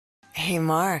Hey,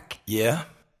 Mark. Yeah?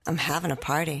 I'm having a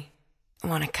party.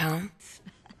 Wanna come?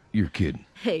 You're kidding.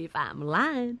 Hey, if I'm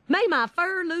lying, may my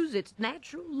fur lose its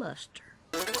natural luster.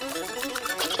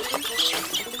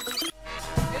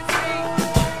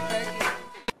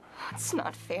 It's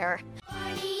not fair.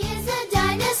 Marty is a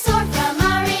dinosaur from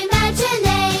our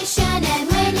imagination, and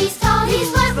when he's tall,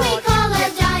 he's what we call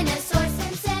a dinosaur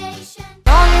sensation.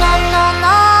 No, no, no,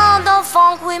 no, don't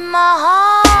funk with my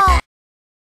heart.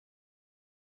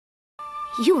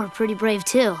 You are pretty brave,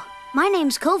 too. My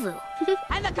name's Kovu.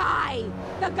 And the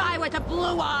guy with the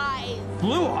blue eyes.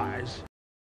 Blue eyes?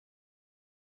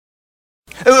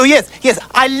 Oh, yes,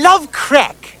 I love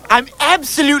crack. I'm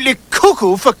absolutely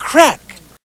cuckoo for crack.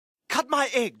 Cut my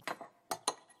egg.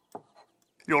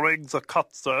 Your eggs are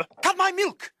cut, sir. Cut my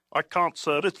milk. I can't,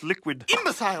 sir. It's liquid.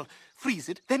 Imbecile. Freeze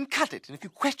it, then cut it. And if you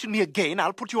question me again,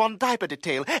 I'll put you on diaper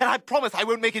detail. And I promise I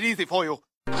won't make it easy for you.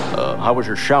 How was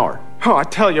your shower? Oh, I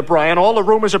tell you, Brian, all the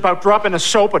rumors about dropping the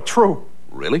soap are true.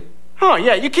 Really? Oh,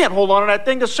 yeah, you can't hold on to that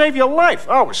thing to save your life.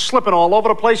 Oh, it was slipping all over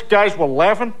the place. Guys were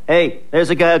laughing. Hey, there's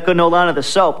a guy who couldn't hold on to the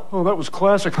soap. Oh, that was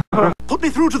classic. Put me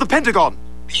through to the Pentagon.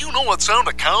 Do you know what sound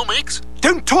a cow makes?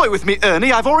 Don't toy with me,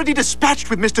 Ernie. I've already dispatched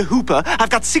with Mr. Hooper. I've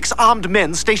got 6 armed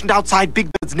men stationed outside Big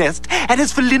Bird's nest. And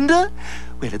as for Linda,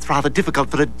 well, it's rather difficult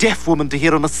for a deaf woman to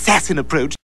hear an assassin approach.